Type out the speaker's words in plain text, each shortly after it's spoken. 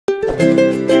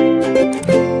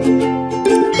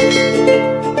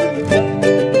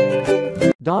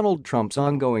Donald Trump's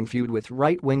ongoing feud with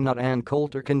right-wingnut Ann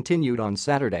Coulter continued on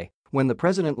Saturday when the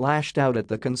president lashed out at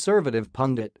the conservative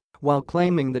pundit while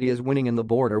claiming that he is winning in the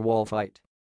border wall fight.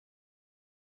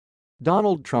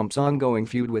 Donald Trump's ongoing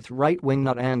feud with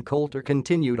right-wingnut Ann Coulter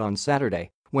continued on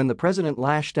Saturday when the president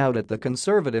lashed out at the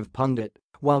conservative pundit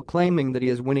while claiming that he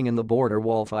is winning in the border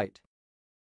wall fight.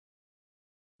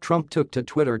 Trump took to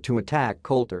Twitter to attack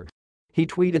Coulter. He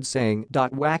tweeted saying,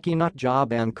 "Wacky nut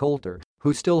job Ann Coulter,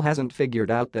 who still hasn't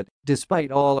figured out that,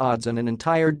 despite all odds and an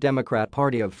entire Democrat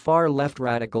party of far-left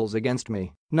radicals against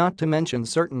me, not to mention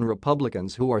certain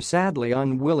Republicans who are sadly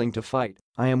unwilling to fight,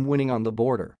 I am winning on the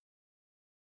border."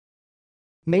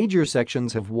 Major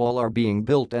sections of wall are being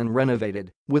built and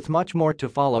renovated, with much more to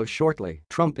follow shortly,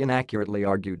 Trump inaccurately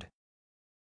argued.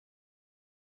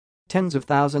 Tens of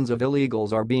thousands of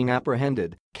illegals are being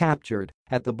apprehended, captured,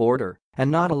 at the border, and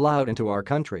not allowed into our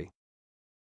country.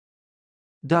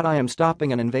 I am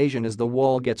stopping an invasion as the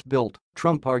wall gets built,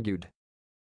 Trump argued.